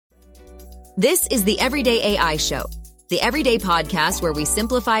This is the Everyday AI Show, the everyday podcast where we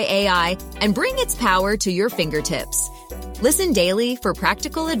simplify AI and bring its power to your fingertips. Listen daily for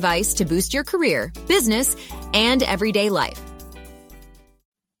practical advice to boost your career, business, and everyday life.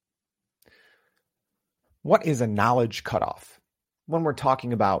 What is a knowledge cutoff when we're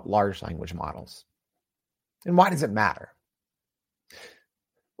talking about large language models? And why does it matter?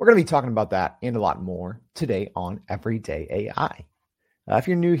 We're going to be talking about that and a lot more today on Everyday AI. If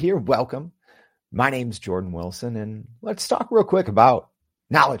you're new here, welcome. My name's Jordan Wilson, and let's talk real quick about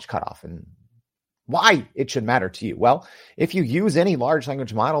knowledge cutoff and why it should matter to you. Well, if you use any large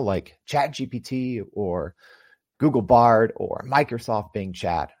language model like ChatGPT or Google Bard or Microsoft Bing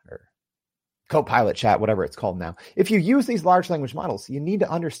Chat or Copilot Chat, whatever it's called now. If you use these large language models, you need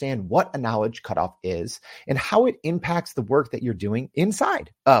to understand what a knowledge cutoff is and how it impacts the work that you're doing inside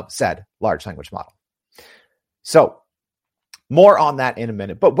of said large language model. So more on that in a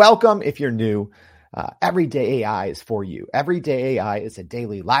minute, but welcome if you're new. Everyday AI is for you. Everyday AI is a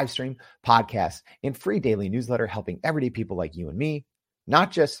daily live stream, podcast, and free daily newsletter helping everyday people like you and me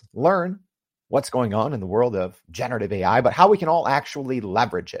not just learn what's going on in the world of generative AI, but how we can all actually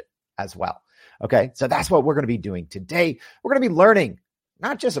leverage it as well. Okay, so that's what we're going to be doing today. We're going to be learning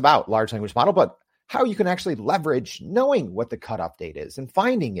not just about large language model, but how you can actually leverage knowing what the cutoff date is and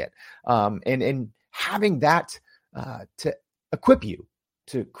finding it, and having that to equip you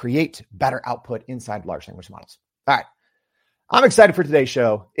to create better output inside large language models. All right, I'm excited for today's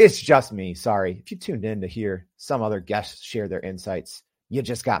show. It's just me. Sorry if you tuned in to hear some other guests share their insights. You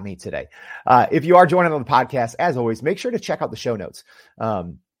just got me today. If you are joining on the podcast, as always, make sure to check out the show notes.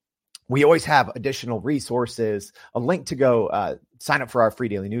 We always have additional resources, a link to go sign up for our free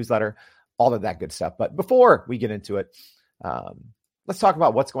daily newsletter, all of that good stuff. But before we get into it, let's talk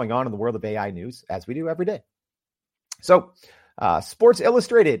about what's going on in the world of AI news as we do every day. So Sports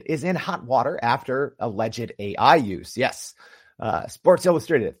Illustrated is in hot water after alleged AI use. Yes, Sports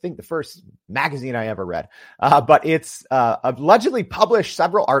Illustrated, I think the first magazine I ever read, but it's allegedly published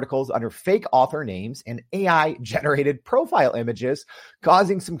several articles under fake author names and AI-generated profile images,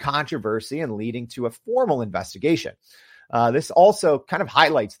 causing some controversy and leading to a formal investigation. This also kind of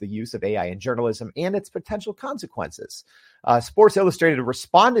highlights the use of AI in journalism and its potential consequences. Sports Illustrated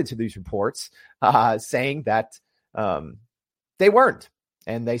responded to these reports, saying that they weren't,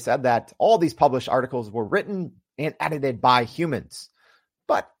 and they said that all these published articles were written and edited by humans.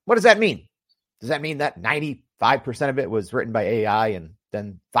 But what does that mean? Does that mean that 95% of it was written by AI and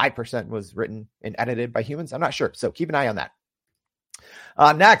then 5% was written and edited by humans? I'm not sure. So keep an eye on that.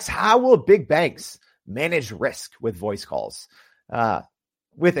 Next, how will big banks manage risk with voice calls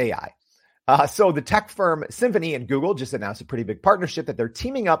with AI? So the tech firm Symphony and Google just announced a pretty big partnership that they're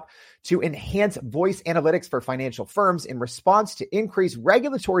teaming up to enhance voice analytics for financial firms in response to increased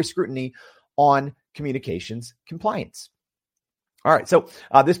regulatory scrutiny on communications compliance. All right, so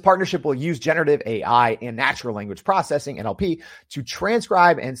this partnership will use generative AI and natural language processing, NLP, to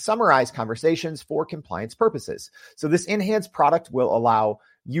transcribe and summarize conversations for compliance purposes. So this enhanced product will allow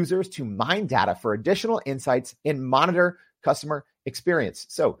users to mine data for additional insights and monitor customer experience.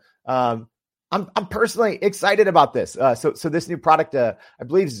 So I'm personally excited about this. So this new product, I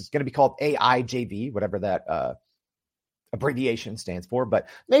believe, is going to be called AIJV, whatever that abbreviation stands for. But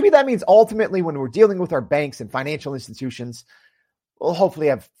maybe that means ultimately when we're dealing with our banks and financial institutions, we'll hopefully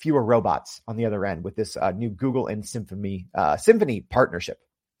have fewer robots on the other end with this new Google and Symphony partnership.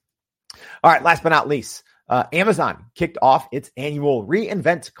 All right, last but not least, Amazon kicked off its annual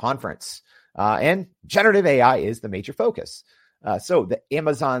reInvent conference, and generative AI is the major focus. So the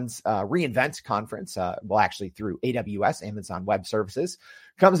Amazon's reInvent conference, well, actually through AWS, Amazon Web Services,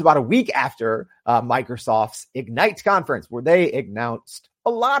 comes about a week after Microsoft's Ignite conference, where they announced a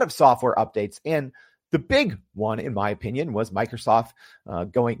lot of software updates. And the big one, in my opinion, was Microsoft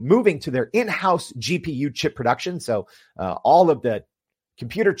moving to their in-house GPU chip production. So all of the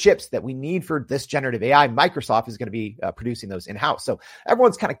computer chips that we need for this generative AI, Microsoft is going to be producing those in-house. So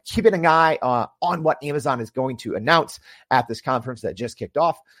everyone's kind of keeping an eye on what Amazon is going to announce at this conference that just kicked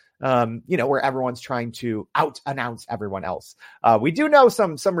off, where everyone's trying to out-announce everyone else. We do know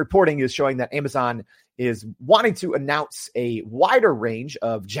some reporting is showing that Amazon is wanting to announce a wider range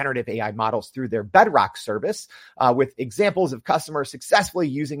of generative AI models through their Bedrock service, with examples of customers successfully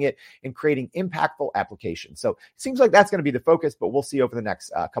using it and creating impactful applications. So it seems like that's going to be the focus, but we'll see over the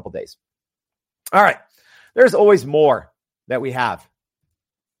next couple days. All right. There's always more that we have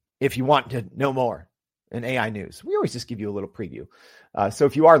if you want to know more in AI news. We always just give you a little preview. So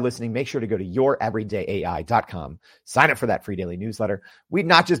if you are listening, make sure to go to youreverydayai.com, sign up for that free daily newsletter. We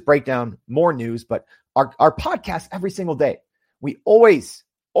not just break down more news, but our podcast every single day. We always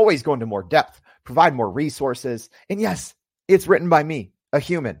always go into more depth, provide more resources. And yes, it's written by me, a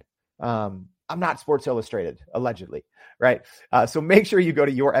human. I'm not Sports Illustrated, allegedly, right? So make sure you go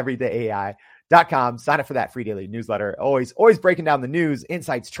to youreverydayai.com, sign up for that free daily newsletter. Always breaking down the news,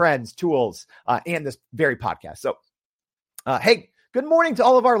 insights, trends, tools, and this very podcast. So, hey, good morning to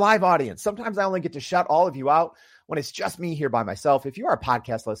all of our live audience. Sometimes I only get to shut all of you out when it's just me here by myself. If you are a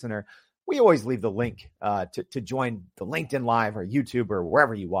podcast listener, we always leave the link to join the LinkedIn Live or YouTube or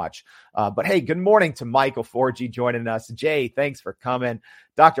wherever you watch. But hey, good morning to Michael Forgy joining us. Jay, thanks for coming.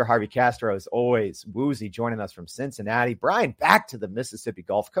 Dr. Harvey Castro, as always. Woozy joining us from Cincinnati. Brian, back to the Mississippi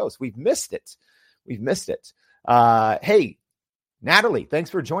Gulf Coast. We've missed it. Hey, Natalie,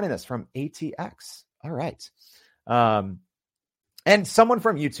 thanks for joining us from ATX. All right. And someone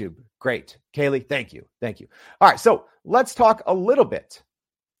from YouTube. Great. Kaylee, thank you. All right. So let's talk a little bit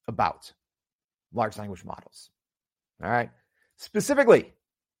about large language models. All right. Specifically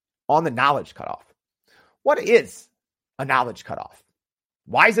on the knowledge cutoff. What is a knowledge cutoff?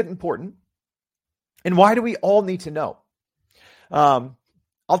 Why is it important? And why do we all need to know? I'll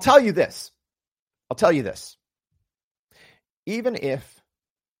tell you this. Even if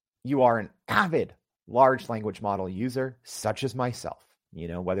you are an avid large language model user, such as myself,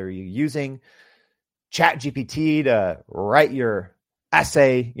 whether you're using ChatGPT to write your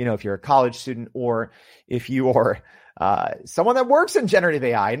essay, if you're a college student, or if you are someone that works in generative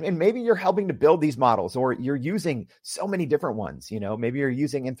AI, and maybe you're helping to build these models, or you're using so many different ones, maybe you're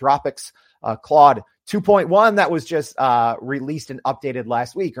using Anthropic's Claude 2.1 that was just released and updated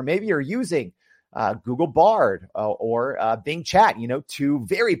last week, or maybe you're using Google Bard or Bing Chat, two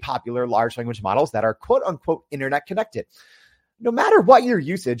very popular large language models that are quote unquote internet connected. No matter what your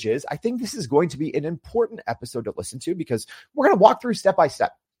usage is, I think this is going to be an important episode to listen to, because we're going to walk through step by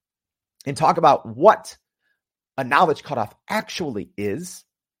step and talk about what a knowledge cutoff actually is,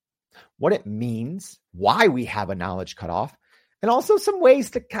 what it means, why we have a knowledge cutoff, and also some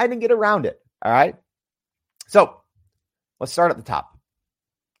ways to kind of get around it. All right. So let's start at the top.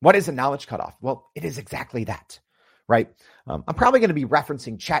 What is a knowledge cutoff? Well, it is exactly that, right? I'm probably going to be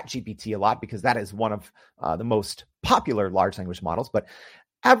referencing ChatGPT a lot because that is one of the most popular large language models, but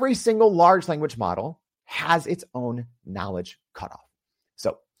every single large language model has its own knowledge cutoff.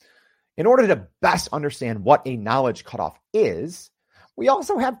 So in order to best understand what a knowledge cutoff is, we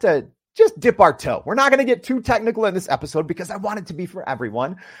also have to just dip our toe. We're not going to get too technical in this episode because I want it to be for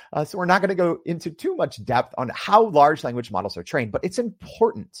everyone. So we're not going to go into too much depth on how large language models are trained, but it's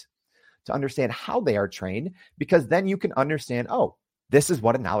important to understand how they are trained, because then you can understand, oh, this is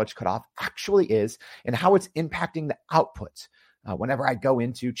what a knowledge cutoff actually is and how it's impacting the output whenever I go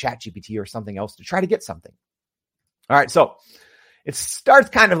into ChatGPT or something else to try to get something. All right, so it starts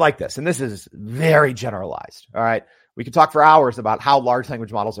kind of like this, and this is very generalized. All right, we could talk for hours about how large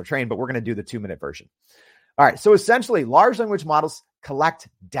language models are trained, but we're going to do the 2-minute version. All right, so essentially, large language models collect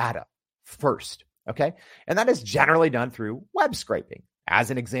data first, okay? And that is generally done through web scraping.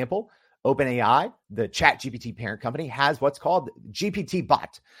 As an example, OpenAI, the ChatGPT parent company, has what's called GPT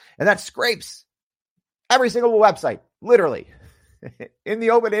bot, and that scrapes every single website, literally, in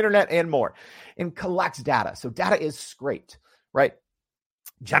the open internet and more, and collects data. So data is scraped, right?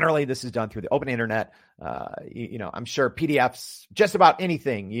 Generally, this is done through the open internet. I'm sure PDFs, just about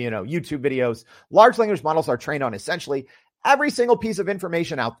anything, YouTube videos. Large language models are trained on essentially every single piece of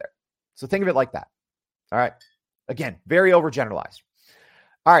information out there. So think of it like that. All right. Again, very overgeneralized.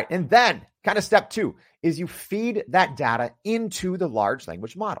 All right. And then kind of step 2 is you feed that data into the large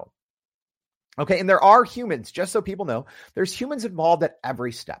language model. Okay. And there are humans, just so people know, there's humans involved at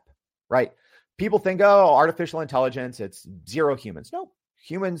every step, right? People think, oh, artificial intelligence, it's zero humans. No,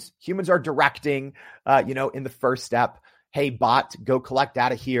 humans are directing, in the first step. Hey, bot, go collect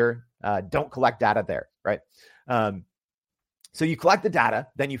data here. Don't collect data there, right? So you collect the data,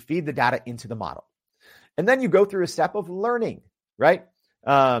 then you feed the data into the model. And then you go through a step of learning, right?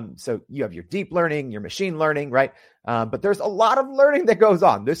 So you have your deep learning, your machine learning, right? But there's a lot of learning that goes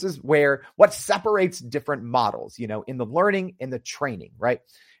on. This is where what separates different models, in the learning and the training, right?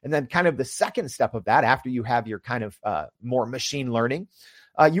 And then kind of the second step of that, after you have your kind of more machine learning,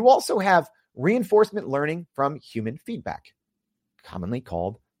 you also have reinforcement learning from human feedback, commonly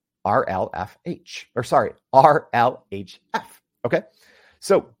called RLHF. Okay.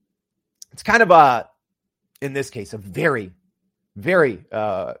 So it's kind of in this case, a very, very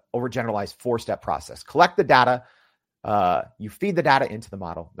overgeneralized 4-step process. Collect the data. You feed the data into the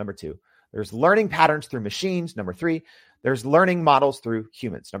model. Number 2, there's learning patterns through machines. Number 3, there's learning models through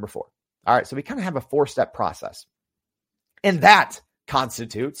humans. Number 4. All right. So we kind of have a 4-step process, and that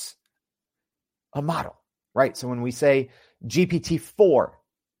constitutes a model, right? So when we say GPT-4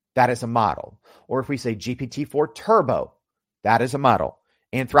 that is a model. Or if we say GPT-4 Turbo, that is a model.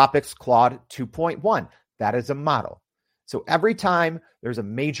 Anthropic's Claude 2.1, that is a model. So every time there's a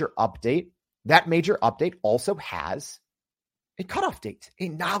major update, that major update also has a cutoff date, a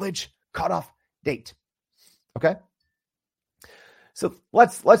knowledge cutoff date. Okay? So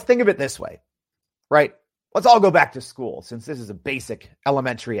let's think of it this way, right? Let's all go back to school since this is a basic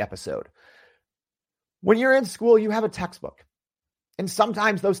elementary episode. When you're in school, you have a textbook. And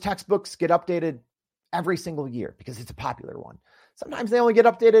sometimes those textbooks get updated every single year because it's a popular one. Sometimes they only get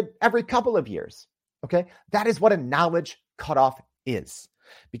updated every couple of years. Okay? That is what a knowledge cutoff is.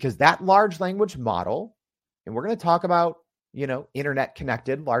 Because that large language model, and we're going to talk about, internet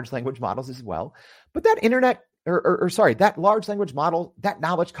connected large language models as well. But that that large language model, that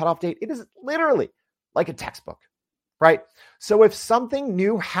knowledge cutoff date, it is literally like a textbook, right? So if something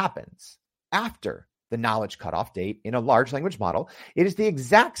new happens after the knowledge cutoff date in a large language model, it is the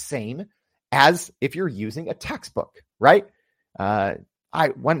exact same as if you're using a textbook, right?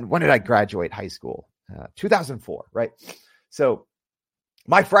 When did I graduate high school? 2004, right? So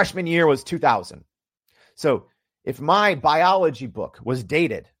my freshman year was 2000. So if my biology book was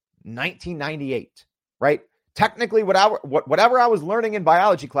dated 1998, right? Technically, whatever I was learning in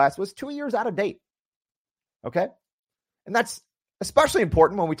biology class was 2 years out of date. Okay? And that's especially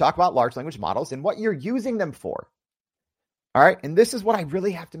important when we talk about large language models and what you're using them for. All right? And this is what I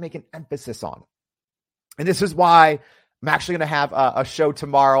really have to make an emphasis on. And this is why I'm actually going to have a show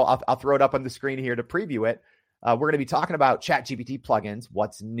tomorrow. I'll throw it up on the screen here to preview it. We're going to be talking about ChatGPT plugins,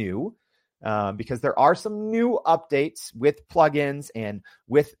 what's new, because there are some new updates with plugins and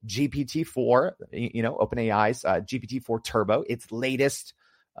with GPT-4, OpenAI's GPT-4 Turbo, its latest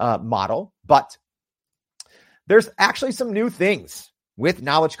model. But there's actually some new things with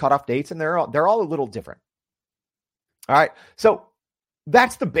knowledge cutoff dates, and they're all a little different. All right, so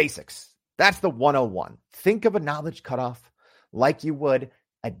that's the basics. That's the 101. Think of a knowledge cutoff like you would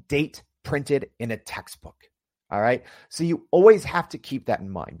a date printed in a textbook. All right. So you always have to keep that in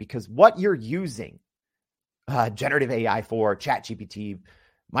mind because what you're using generative AI for, ChatGPT,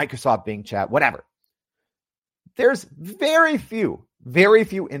 Microsoft Bing Chat, whatever, there's very few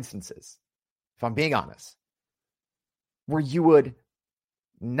instances, if I'm being honest, where you would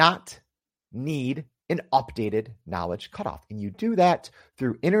not need an updated knowledge cutoff. And you do that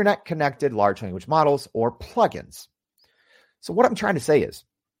through internet connected large language models or plugins. So what I'm trying to say is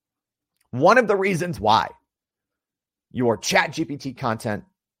one of the reasons why your ChatGPT content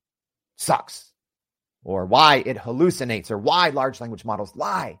sucks or why it hallucinates or why large language models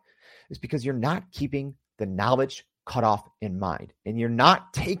lie is because you're not keeping the knowledge cutoff in mind and you're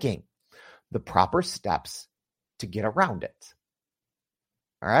not taking the proper steps to get around it.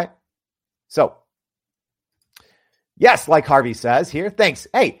 All right. So yes, like Harvey says here, thanks.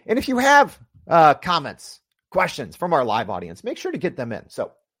 Hey, and if you have comments, questions from our live audience, make sure to get them in.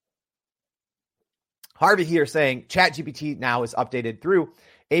 So Harvey here saying ChatGPT now is updated through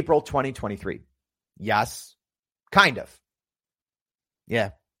April 2023. Yes, kind of.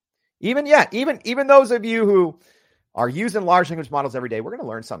 Yeah. Even those of you who are using large language models every day, we're going to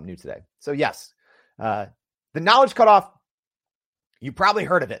learn something new today. So yes, the knowledge cutoff, you probably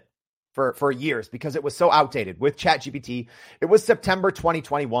heard of it for years because it was so outdated with ChatGPT. It was September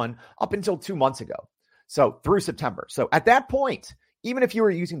 2021 up until 2 months ago. So through September. So at that point, even if you were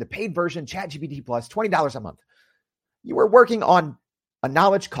using the paid version, ChatGPT Plus, $20 a month, you were working on a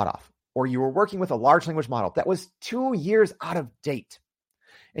knowledge cutoff or you were working with a large language model that was 2 years out of date.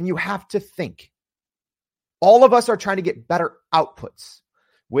 And you have to think. All of us are trying to get better outputs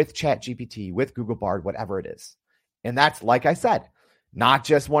with ChatGPT, with Google Bard, whatever it is. And that's, like I said, not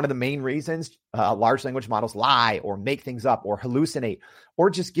just one of the main reasons large language models lie or make things up or hallucinate or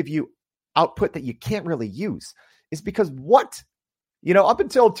just give you output that you can't really use is because up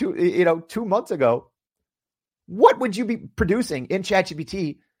until 2 months ago, what would you be producing in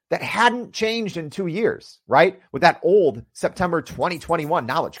ChatGPT that hadn't changed in 2 years, right? With that old September 2021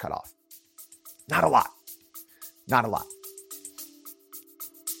 knowledge cutoff. Not a lot. Not a lot.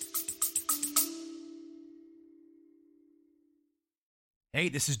 Hey,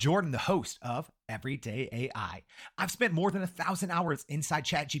 this is Jordan, the host of Everyday AI. I've spent more than 1,000 hours inside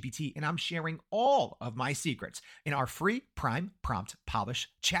ChatGPT, and I'm sharing all of my secrets in our free Prime Prompt Polish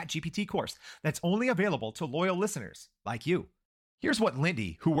ChatGPT course that's only available to loyal listeners like you. Here's what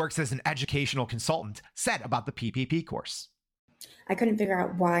Lindy, who works as an educational consultant, said about the PPP course. I couldn't figure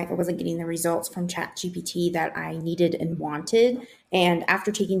out why I wasn't getting the results from ChatGPT that I needed and wanted. And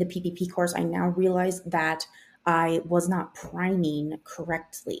after taking the PPP course, I now realize that I was not priming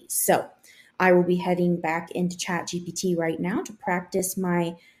correctly. So I will be heading back into ChatGPT right now to practice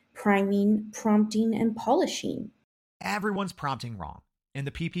my priming, prompting, and polishing. Everyone's prompting wrong, and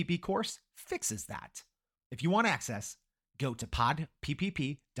the PPP course fixes that. If you want access, go to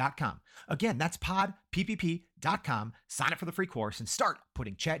podppp.com. Again, that's podppp.com. Sign up for the free course and start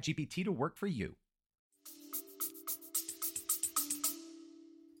putting ChatGPT to work for you.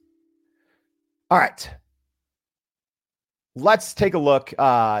 All right. Let's take a look.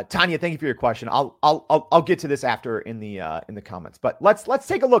 Tanya, thank you for your question. I'll get to this after in the comments, but let's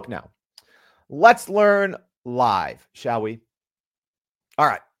take a look now. Let's learn live, shall we? All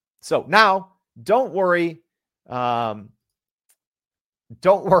right. So now don't worry. Don't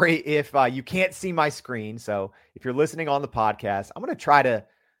worry if you can't see my screen. So if you're listening on the podcast, I'm going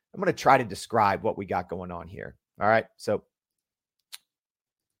to try to describe what we got going on here. All right. So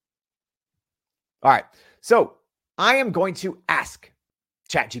I am going to ask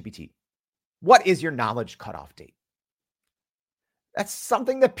ChatGPT, what is your knowledge cutoff date? That's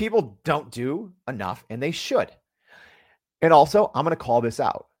something that people don't do enough, and they should. And also, I'm going to call this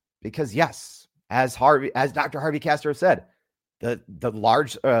out because yes, as Dr. Harvey Castro said, the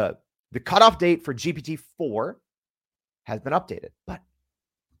cutoff date for GPT-4 has been updated, but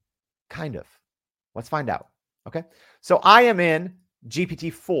kind of. Let's find out. Okay. So I am in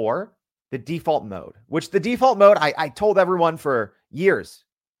GPT-4, the default mode, which the default mode, I told everyone for years,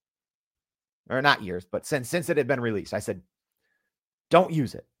 or not years, but since it had been released, I said, don't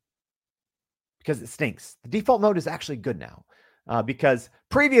use it because it stinks. The default mode is actually good now because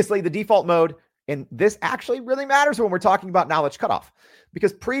previously the default mode, and this actually really matters when we're talking about knowledge cutoff,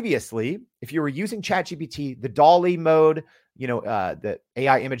 because previously, if you were using ChatGPT, the DALL-E mode, the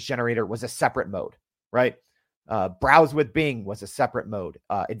AI image generator was a separate mode, right? Browse with Bing was a separate mode.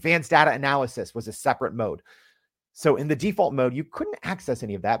 Advanced data analysis was a separate mode. So in the default mode, you couldn't access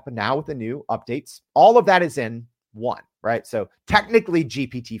any of that. But now with the new updates, all of that is in one, right? So technically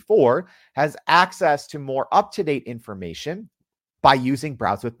GPT-4 has access to more up-to-date information by using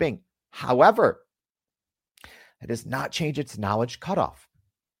Browse with Bing. However, that does not change its knowledge cutoff.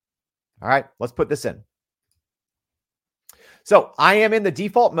 All right, let's put this in. So I am in the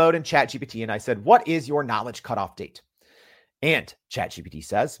default mode in ChatGPT, and I said, what is your knowledge cutoff date? And ChatGPT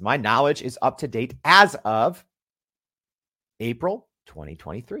says, my knowledge is up to date as of April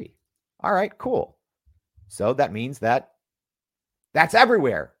 2023. All right, cool. So that means that's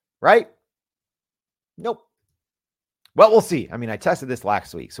everywhere, right? Nope. Well, we'll see. I mean, I tested this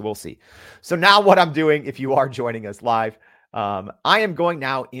last week, so we'll see. So now what I'm doing, if you are joining us live, I am going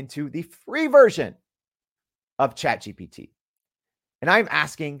now into the free version of ChatGPT. And I'm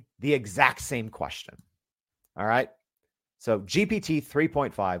asking the exact same question. All right. So GPT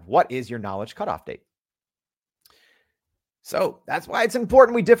 3.5, what is your knowledge cutoff date? So that's why it's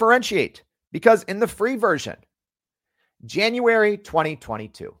important we differentiate, because in the free version, January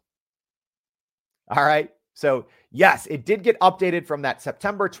 2022. All right. So yes, it did get updated from that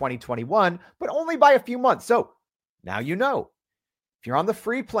September 2021, but only by a few months. So now you know, if you're on the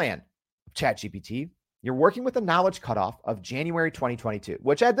free plan of ChatGPT, you're working with a knowledge cutoff of January 2022,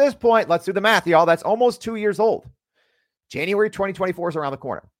 which at this point, let's do the math, y'all. That's almost 2 years old. January 2024 is around the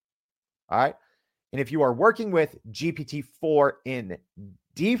corner. All right. And if you are working with GPT-4 in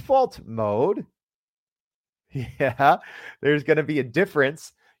default mode, yeah, there's going to be a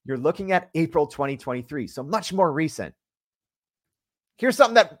difference. You're looking at April 2023, so much more recent. Here's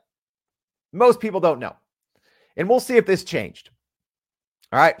something that most people don't know, and we'll see if this changed.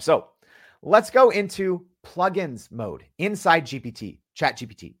 All right. So let's go into plugins mode inside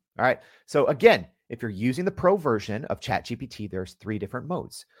ChatGPT. All right. So again, if you're using the pro version of ChatGPT, there's 3 different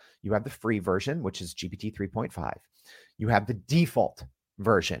modes. You have the free version, which is GPT 3.5. You have the default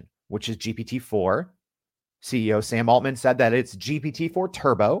version, which is GPT-4. CEO Sam Altman said that it's GPT-4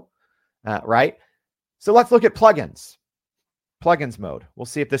 Turbo, right? So let's look at plugins. Plugins mode. We'll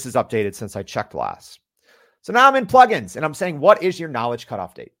see if this is updated since I checked last. So now I'm in plugins, and I'm saying, what is your knowledge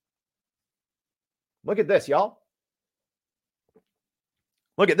cutoff date? Look at this, y'all.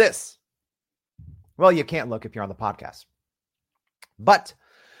 Look at this. Well, you can't look if you're on the podcast. But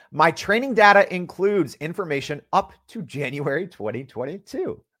my training data includes information up to January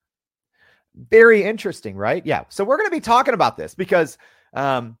 2022. Very interesting, right? Yeah. So we're going to be talking about this because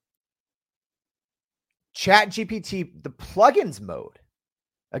ChatGPT, the plugins mode,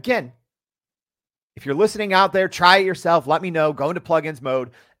 again, if you're listening out there, try it yourself. Let me know. Go into plugins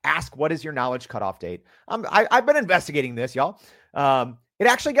mode. Ask, what is your knowledge cutoff date? I've been investigating this, y'all. It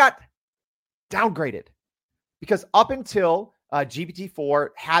actually got downgraded because up until GPT-4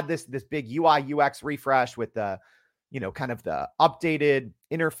 had this big UI UX refresh with the, kind of the updated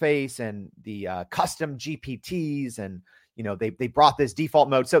interface and the custom GPTs and, they brought this default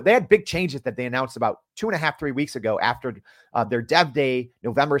mode. So they had big changes that they announced about 2.5, 3 weeks ago after their dev day,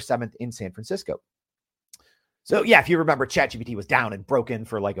 November 7th in San Francisco. So yeah, if you remember, ChatGPT was down and broken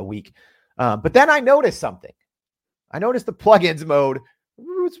for like a week. But then I noticed something. I noticed the plugins mode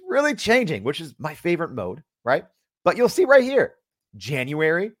was really changing, which is my favorite mode, right? But you'll see right here,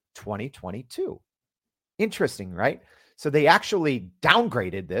 January 2022. Interesting, right? So they actually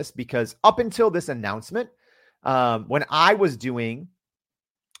downgraded this because up until this announcement, when I was doing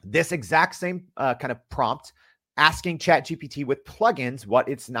this exact same kind of prompt, asking ChatGPT with plugins what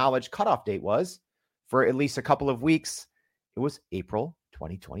its knowledge cutoff date was for at least a couple of weeks, it was April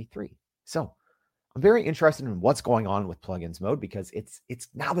 2023. So I'm very interested in what's going on with plugins mode because its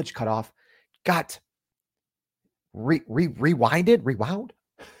knowledge cutoff got rewound.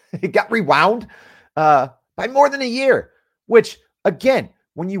 It got rewound by more than a year, which again,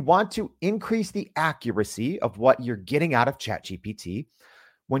 when you want to increase the accuracy of what you're getting out of ChatGPT,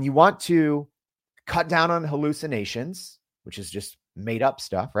 when you want to cut down on hallucinations, which is just made up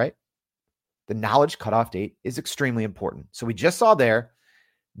stuff, right? The knowledge cutoff date is extremely important. So we just saw there,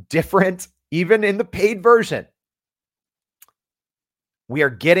 different, even in the paid version, we are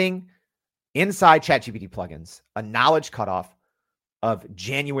getting inside ChatGPT plugins a knowledge cutoff of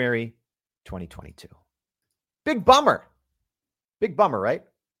January 2022. Big bummer. Big bummer, right?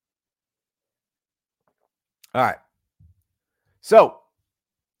 All right. So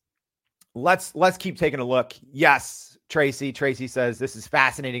let's keep taking a look. Yes, Tracy says this is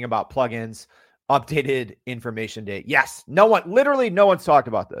fascinating about plugins, updated information date. Yes, literally no one's talked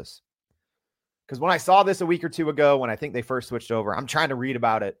about this. Because when I saw this a week or two ago, when I think they first switched over, I'm trying to read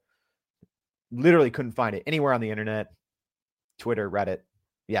about it. Literally couldn't find it anywhere on the internet, Twitter, Reddit.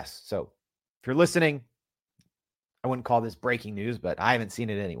 Yes. So if you're listening, I wouldn't call this breaking news, but I haven't seen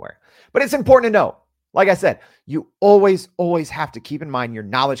it anywhere. But it's important to know. Like I said, you always have to keep in mind your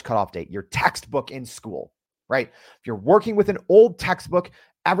knowledge cutoff date, your textbook in school, right? If you're working with an old textbook,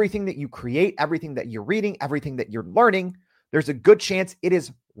 everything that you create, everything that you're reading, everything that you're learning, there's a good chance it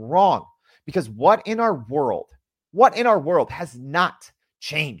is wrong. Because what in our world has not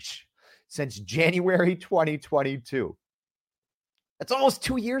changed since January 2022? That's almost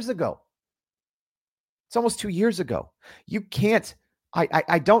 2 years ago. It's almost 2 years ago. You can't,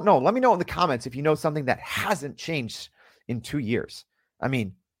 I don't know. Let me know in the comments if you know something that hasn't changed in 2 years. I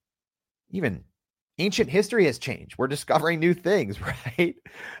mean, even ancient history has changed. We're discovering new things, right?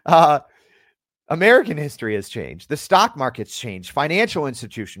 American history has changed. The stock market's changed. Financial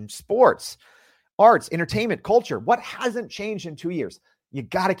institutions, sports, arts, entertainment, culture. What hasn't changed in 2 years? You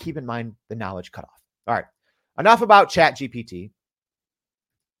got to keep in mind the knowledge cutoff. All right. Enough about ChatGPT.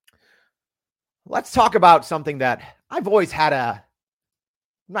 Let's talk about something that I've always had I'm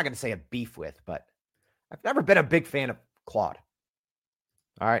not going to say a beef with, but I've never been a big fan of Claude.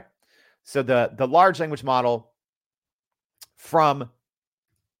 All right. So the large language model from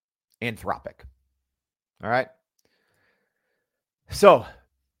Anthropic. All right. So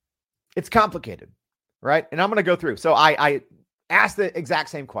it's complicated, right? And I'm going to go through. So I asked the exact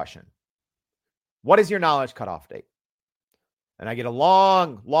same question. What is your knowledge cutoff date? And I get a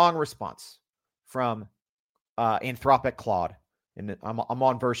long response from Anthropic Claude. And I'm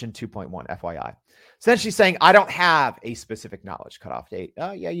on version 2.1, FYI. Essentially saying, I don't have a specific knowledge cutoff date.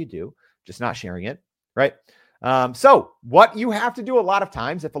 Yeah, you do. Just not sharing it, right? So what you have to do a lot of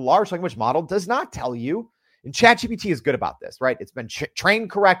times, if a large language model does not tell you, and ChatGPT is good about this, right? It's been trained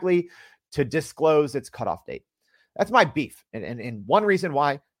correctly to disclose its cutoff date. That's my beef. And one reason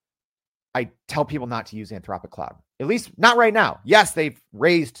why I tell people not to use Anthropic Cloud, at least not right now. Yes, they've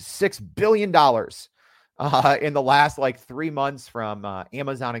raised $6 billion in the last 3 months from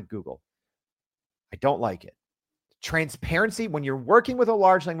Amazon and Google. I don't like it. Transparency, when you're working with a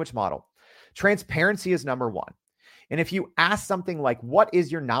large language model, transparency is number one. And if you ask something like, what is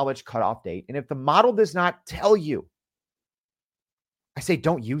your knowledge cutoff date? And if the model does not tell you, I say,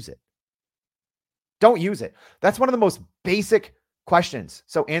 don't use it. Don't use it. That's one of the most basic questions.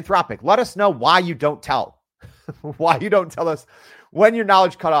 So Anthropic, let us know why you don't tell. Why you don't tell us when your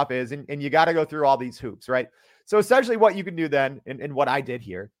knowledge cutoff is. And you got to go through all these hoops, right? So essentially what you can do then, and what I did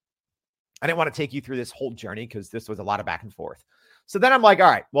here, I didn't want to take you through this whole journey because this was a lot of back and forth. So then I'm like, all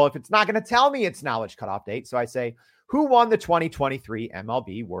right, well, if it's not going to tell me its knowledge cutoff date, so I say, who won the 2023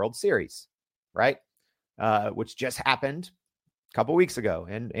 MLB World Series, right? Which just happened a couple weeks ago.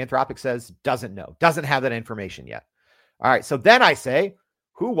 And Anthropic says, doesn't know, doesn't have that information yet. All right, so then I say,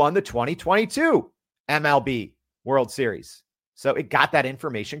 who won the 2022 MLB World Series? So it got that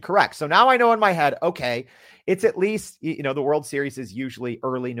information correct. So now I know in my head, okay, it's at least, the World Series is usually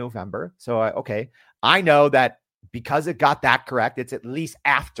early November. So, okay, I know that because it got that correct, it's at least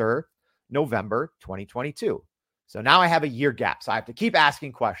after November 2022. So now I have a year gap. So I have to keep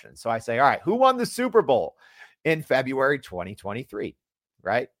asking questions. So I say, all right, who won the Super Bowl in February 2023?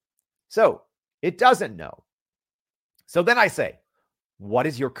 Right? So it doesn't know. So then I say, what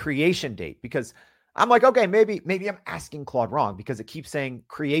is your creation date? Because I'm like, okay, maybe I'm asking Claude wrong because it keeps saying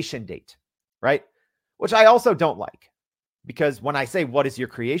creation date, right? Which I also don't like, because when I say, what is your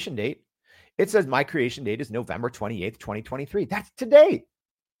creation date? It says my creation date is November 28th, 2023. That's today.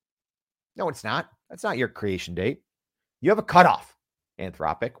 No, it's not. That's not your creation date. You have a cutoff,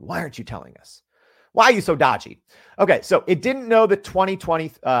 Anthropic. Why aren't you telling us? Why are you so dodgy? Okay, so it didn't know the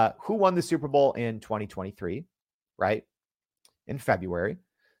 2020, who won the Super Bowl in 2023, right? In February.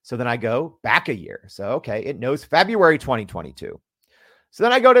 So then I go back a year. So, okay, it knows February 2022. So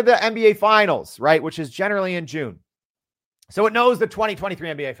then I go to the NBA Finals, right? Which is generally in June. So it knows the 2023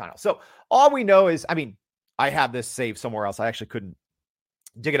 NBA Finals. So all we know is, I have this saved somewhere else. I actually couldn't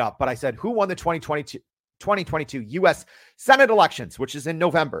dig it up, but I said, who won the 2022 U.S. Senate elections, which is in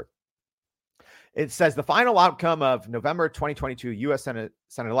November. It says the final outcome of November 2022 U.S. Senate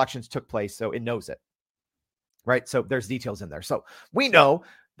elections took place, so it knows it, right? So there's details in there. So we know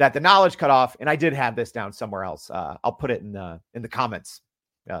that the knowledge cutoff, and I did have this down somewhere else. I'll put it in the comments,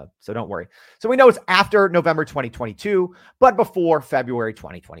 so don't worry. So we know it's after November 2022, but before February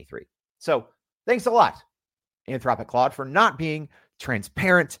 2023. So thanks a lot, Anthropic Claude, for not being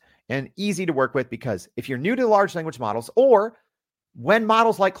transparent and easy to work with, because if you're new to large language models, or when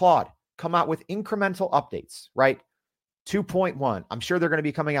models like Claude come out with incremental updates, right? 2.1, I'm sure they're going to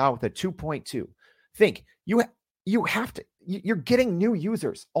be coming out with a 2.2. Think, you have to, you're getting new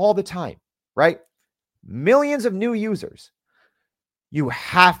users all the time, right? Millions of new users. You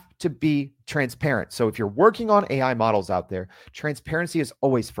have to be transparent. So if you're working on AI models out there, transparency is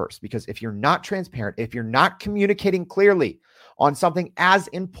always first, because if you're not transparent, if you're not communicating clearly on something as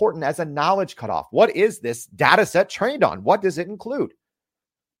important as a knowledge cutoff, what is this data set trained on? What does it include?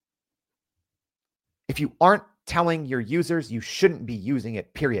 If you aren't telling your users, you shouldn't be using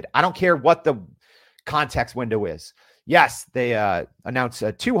it, period. I don't care what the context window is. Yes, they announced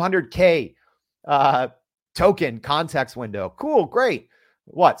a 200K token context window. Cool, great.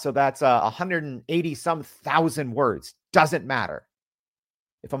 What? So that's 180 some thousand words. Doesn't matter.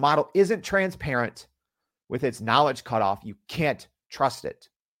 If a model isn't transparent with its knowledge cutoff, you can't trust it.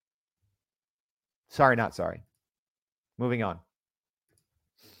 Sorry, not sorry. Moving on.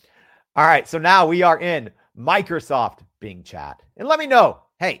 All right, so now we are in Microsoft Bing Chat, and let me know,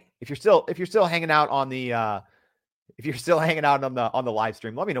 hey, if you're still hanging out on the on the live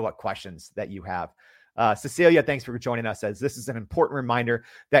stream, let me know what questions that you have. Cecilia, thanks for joining us. Says this is an important reminder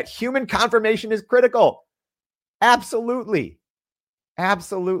that human confirmation is critical. Absolutely,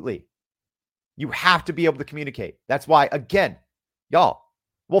 absolutely. You have to be able to communicate. That's why, again, y'all.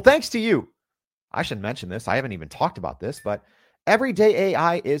 Well, thanks to you. I should mention this. I haven't even talked about this, but Everyday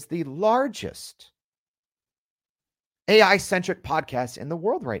AI is the largest AI-centric podcast in the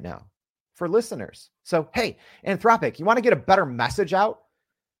world right now for listeners. So, hey, Anthropic, you want to get a better message out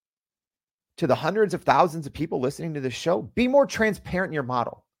to the hundreds of thousands of people listening to this show? Be more transparent in your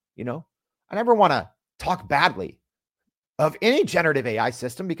model. I never want to talk badly of any generative AI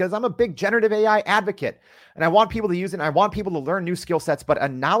system, because I'm a big generative AI advocate and I want people to use it. And I want people to learn new skill sets, but a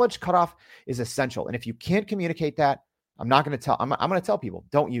knowledge cutoff is essential. And if you can't communicate that, I'm not going to tell. I'm going to tell people,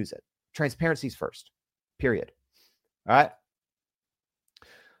 don't use it. Transparency's first, period. All right.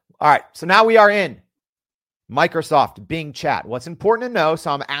 All right. So now we are in Microsoft Bing Chat. What's important to know?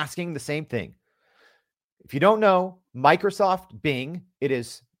 So I'm asking the same thing. If you don't know, Microsoft Bing, it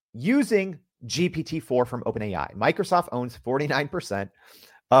is using GPT-4 from OpenAI. Microsoft owns 49%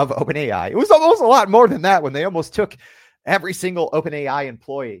 of OpenAI. It was almost a lot more than that when they almost took every single OpenAI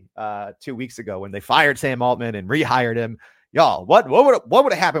employee 2 weeks ago when they fired Sam Altman and rehired him. Y'all, what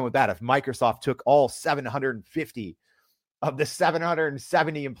would have happened with that if Microsoft took all 750 of the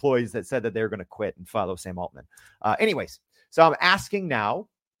 770 employees that said that they were going to quit and follow Sam Altman? Anyways, so I'm asking now,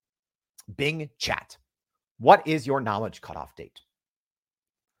 Bing Chat, what is your knowledge cutoff date?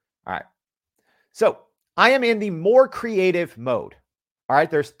 All right. So I am in the more creative mode. All right.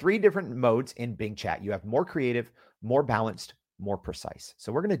 There's 3 different modes in Bing Chat. You have more creative, more balanced, more precise.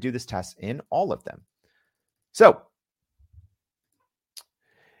 So we're going to do this test in all of them. So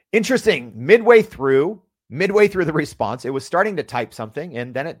interesting. Midway through the response, it was starting to type something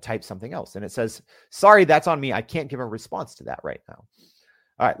and then it typed something else. And it says, sorry, that's on me. I can't give a response to that right now.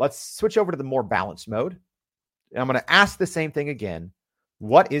 All right, let's switch over to the more balanced mode. And I'm going to ask the same thing again.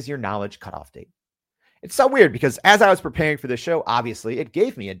 What is your knowledge cutoff date? It's so weird because as I was preparing for this show, obviously it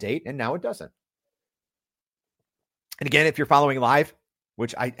gave me a date and now it doesn't. And again, if you're following live,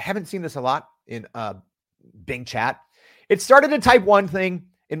 which I haven't seen this a lot in Bing chat, it started to type one thing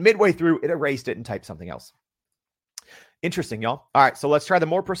and midway through it erased it and typed something else. Interesting, y'all. All right, so let's try the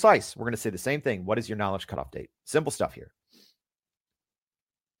more precise. We're going to say the same thing. What is your knowledge cutoff date? Simple stuff here.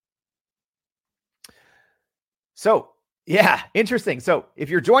 So, yeah, interesting. So if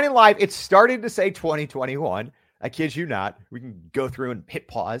you're joining live, it started to say 2021. I kid you not. We can go through and hit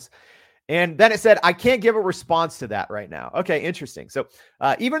pause. And then it said, I can't give a response to that right now. Okay, interesting. So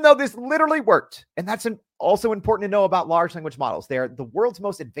even though this literally worked, and that's also important to know about large language models, they are the world's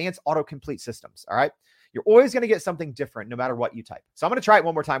most advanced autocomplete systems, all right? You're always going to get something different no matter what you type. So I'm going to try it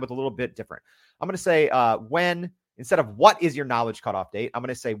one more time with a little bit different. I'm going to say when, instead of what is your knowledge cutoff date, I'm going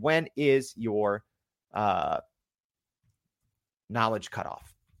to say when is your knowledge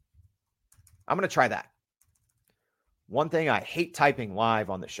cutoff. I'm going to try that. One thing I hate typing live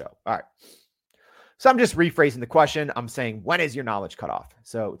on the show. All right. So I'm just rephrasing the question. I'm saying, when is your knowledge cutoff?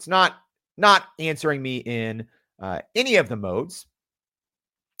 So it's not answering me in any of the modes.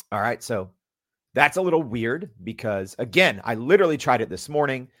 All right. So that's a little weird because, again, I literally tried it this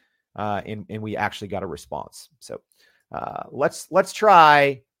morning and we actually got a response. So let's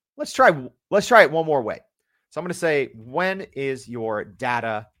try it one more way. So I'm going to say, when is your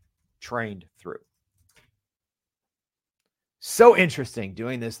data trained through? So interesting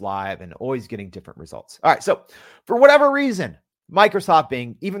doing this live and always getting different results. All right. So for whatever reason, Microsoft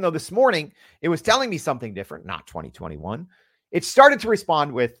Bing, even though this morning it was telling me something different, not 2021, it started to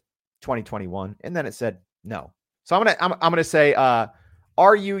respond with 2021. And then it said no. So I'm going to say,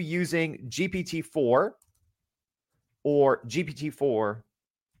 are you using GPT-4 or GPT-4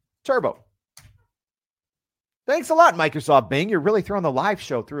 Turbo? Thanks a lot, Microsoft Bing. You're really throwing the live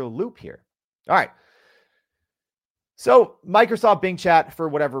show through a loop here. All right. So Microsoft Bing chat, for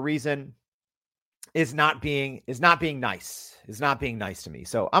whatever reason, is not being nice. Is not being nice to me.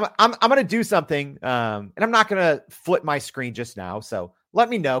 So I'm going to do something, and I'm not going to flip my screen just now. So let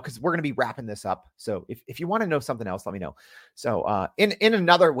me know, because we're going to be wrapping this up. So if you want to know something else, let me know. So in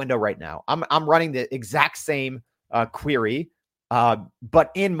another window right now, I'm running the exact same query, but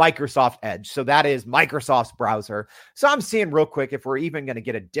in Microsoft Edge. So that is Microsoft's browser. So I'm seeing real quick if we're even going to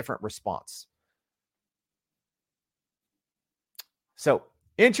get a different response. So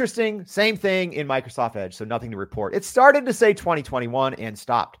interesting, same thing in Microsoft Edge. So nothing to report. It started to say 2021 and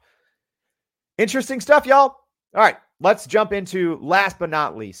stopped. Interesting stuff, y'all. All right, let's jump into, last but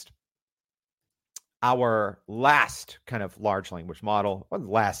not least, our last kind of large language model, or the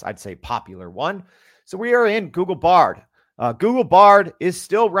last, I'd say, popular one. So we are in Google Bard. Google Bard is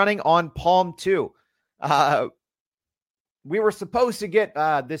still running on Palm 2. We were supposed to get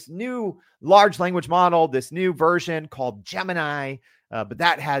this new large language model, this new version called Gemini, but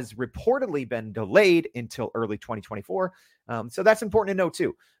that has reportedly been delayed until early 2024. So that's important to know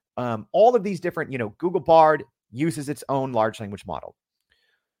too. All of these different, Google Bard uses its own large language model.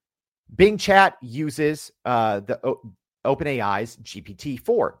 Bing Chat uses the OpenAI's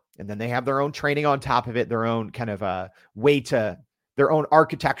GPT-4, and then they have their own training on top of it, their own kind of their own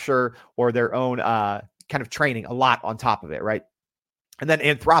architecture or their own kind of training a lot on top of it, right? And then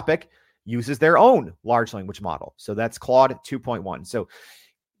Anthropic uses their own large language model. So that's Claude 2.1. So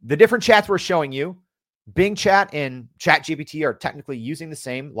the different chats we're showing you, Bing Chat and ChatGPT are technically using the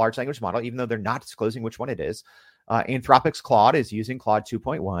same large language model, even though they're not disclosing which one it is. Anthropic's Claude is using Claude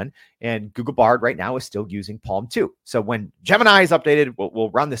 2.1, and Google Bard right now is still using Palm 2. So when Gemini is updated,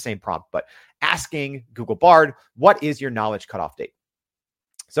 we'll run the same prompt, but asking Google Bard, what is your knowledge cutoff date?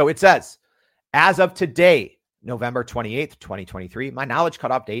 So it says, as of today, November 28th, 2023, my knowledge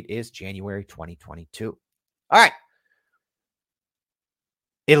cutoff date is January 2022. All right.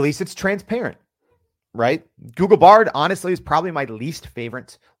 At least it's transparent, right? Google Bard, honestly, is probably my least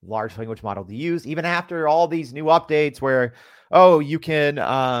favorite large language model to use, even after all these new updates where, you can,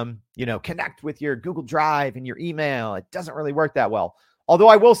 connect with your Google Drive and your email. It doesn't really work that well. Although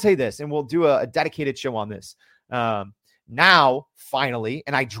I will say this, and we'll do a dedicated show on this. Now, finally,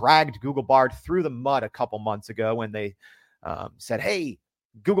 and I dragged Google Bard through the mud a couple months ago when they said, hey,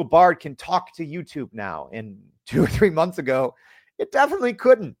 Google Bard can talk to YouTube now. And 2 or 3 months ago, it definitely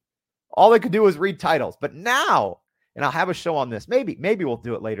couldn't. All they could do was read titles. But now, and I'll have a show on this. Maybe we'll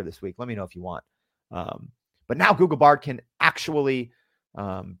do it later this week. Let me know if you want. But now Google Bard can actually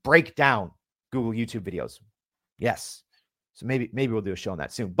break down Google YouTube videos. Yes. So maybe we'll do a show on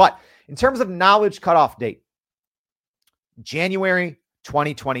that soon. But in terms of knowledge cutoff date, January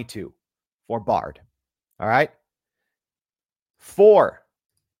 2022 for Bard. All right. For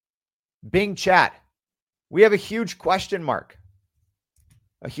Bing Chat, we have a huge question mark.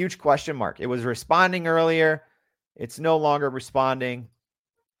 A huge question mark. It was responding earlier. It's no longer responding.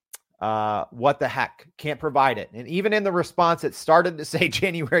 What the heck? Can't provide it. And even in the response, it started to say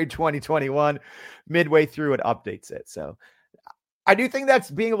January 2021. Midway through, it updates it. So I do think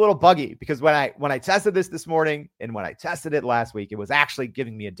that's being a little buggy, because when I tested this morning and when I tested it last week, it was actually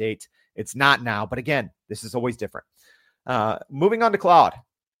giving me a date. It's not now. But again, this is always different. Moving on to Claude.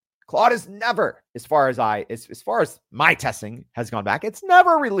 Claude is never, as far as my testing has gone back, it's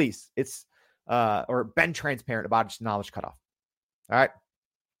never released. It's or been transparent about its knowledge cutoff. All right.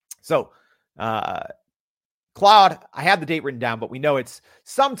 So Claude, I have the date written down, but we know it's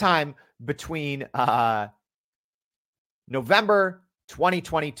sometime between November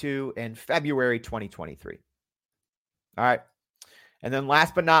 2022 and February 2023. All right. And then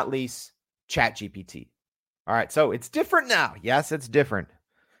last but not least, ChatGPT. All right. So it's different now. Yes, it's different.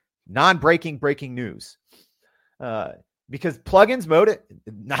 Non-breaking news. Because plugins mode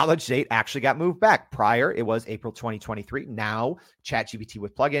knowledge date actually got moved back. Prior, it was April 2023. Now, ChatGPT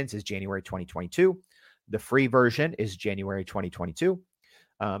with plugins is January 2022. The free version is January 2022.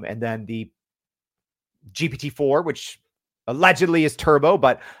 And then the GPT-4, which allegedly is turbo,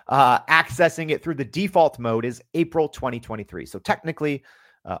 but accessing it through the default mode is April 2023. So technically,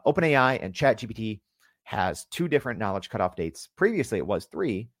 OpenAI and ChatGPT has two different knowledge cutoff dates. Previously, it was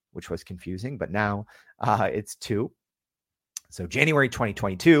 3, which was confusing, but now it's 2. So January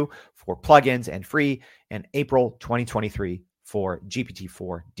 2022 for plugins and free, and April 2023 for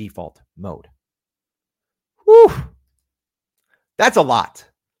GPT-4 default mode. Whew. That's a lot.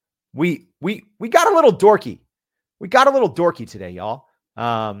 We got a little dorky. We got a little dorky today, y'all.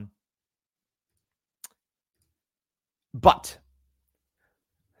 But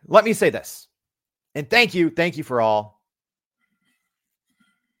let me say this. And thank you for all.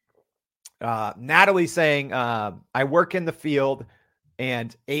 Natalie saying, I work in the field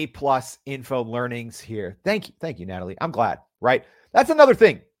and A+ info learnings here. Thank you, Natalie. I'm glad, right? That's another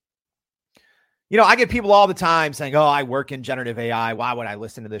thing. You know, I get people all the time saying, oh, I work in generative AI. Why would I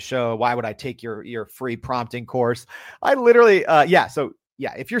listen to this show? Why would I take your free prompting course? I literally,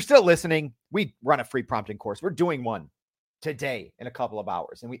 if you're still listening, we run a free prompting course. We're doing one today in a couple of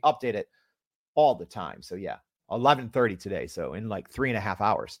hours, and we update it all the time. So yeah, 11:30 today. So in like 3.5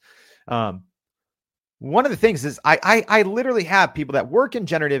 hours. One of the things is I literally have people that work in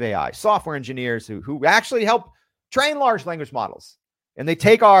generative AI, software engineers who actually help train large language models. And they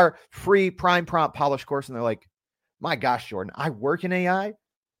take our free Prime Prompt Polish course and they're like, my gosh, Jordan, I work in AI,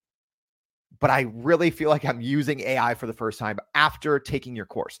 but I really feel like I'm using AI for the first time after taking your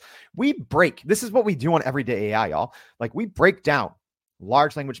course. This is what we do on Everyday AI, y'all. Like, we break down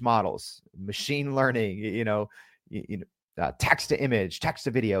large language models, machine learning, text to image, text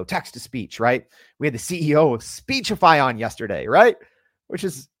to video, text to speech, right? We had the CEO of Speechify on yesterday, right? Which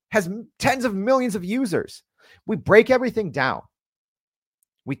has tens of millions of users. We break everything down.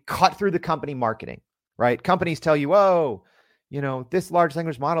 We cut through the company marketing, right? Companies tell you, oh, this large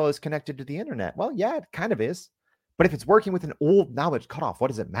language model is connected to the internet. Well, yeah, it kind of is. But if it's working with an old knowledge cutoff, what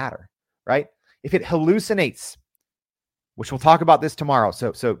does it matter, right? If it hallucinates, which we'll talk about this tomorrow.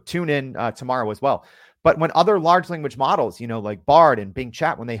 So tune in tomorrow as well. But when other large language models, like Bard and Bing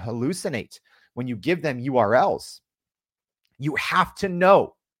Chat, when they hallucinate, when you give them URLs, you have to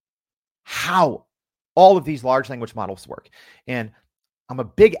know how all of these large language models work. And I'm a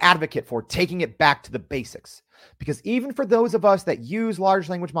big advocate for taking it back to the basics, because even for those of us that use large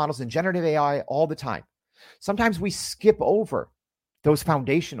language models and generative AI all the time, sometimes we skip over those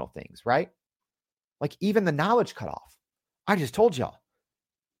foundational things, right? Like even the knowledge cutoff. I just told y'all,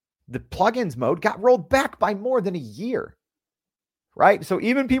 the plugins mode got rolled back by more than a year, right? So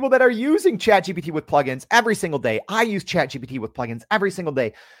even people that are using ChatGPT with plugins every single day, I use ChatGPT with plugins every single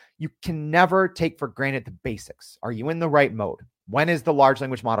day. You can never take for granted the basics. Are you in the right mode? When is the large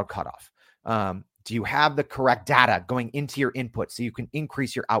language model cutoff? Do you have the correct data going into your input so you can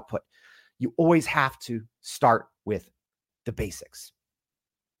increase your output? You always have to start with the basics.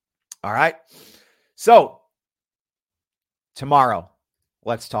 All right. So tomorrow,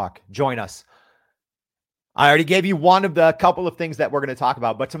 let's talk. Join us. I already gave you one of the couple of things that we're going to talk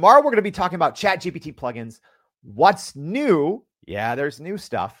about, but tomorrow we're going to be talking about ChatGPT plugins. What's new? Yeah, there's new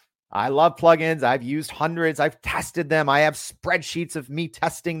stuff. I love plugins. I've used hundreds. I've tested them. I have spreadsheets of me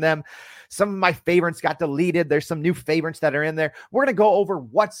testing them. Some of my favorites got deleted. There's some new favorites that are in there. We're going to go over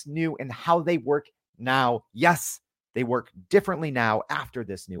what's new and how they work now. Yes, they work differently now after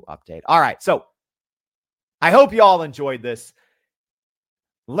this new update. All right. So I hope you all enjoyed this.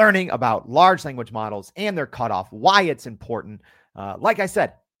 Learning about large language models and their cutoff, why it's important. Like I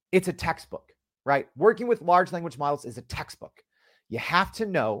said, it's a textbook, right? Working with large language models is a textbook. You have to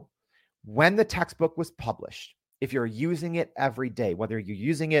know when the textbook was published. if you're using it every day, whether you're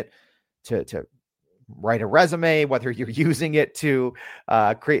using it to write a resume, whether you're using it to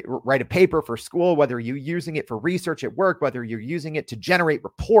write a paper for school, whether you're using it for research at work, whether you're using it to generate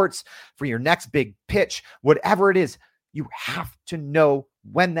reports for your next big pitch, whatever it is, you have to know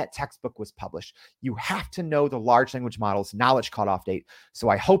when that textbook was published. You have to know the large language model's knowledge cutoff date. So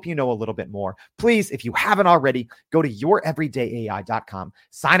I hope you know a little bit more. Please, if you haven't already, go to youreverydayai.com,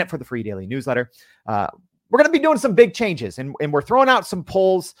 sign up for the free daily newsletter. We're going to be doing some big changes, and we're throwing out some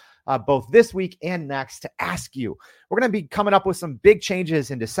polls both this week and next to ask you. We're going to be coming up with some big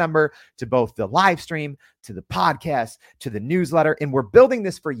changes in December to both the live stream, to the podcast, to the newsletter, and we're building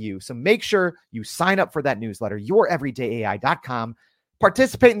this for you. So make sure you sign up for that newsletter, youreverydayai.com.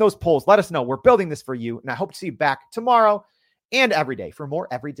 Participate in those polls. Let us know. We're building this for you, and I hope to see you back tomorrow and every day for more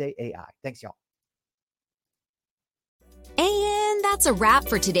Everyday AI. Thanks, y'all. And that's a wrap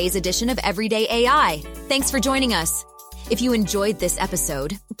for today's edition of Everyday AI. Thanks for joining us. If you enjoyed this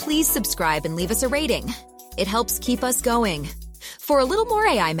episode, please subscribe and leave us a rating. It helps keep us going. For a little more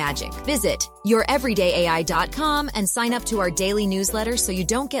AI magic, visit youreverydayai.com and sign up to our daily newsletter so you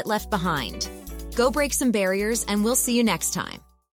don't get left behind. Go break some barriers, and we'll see you next time.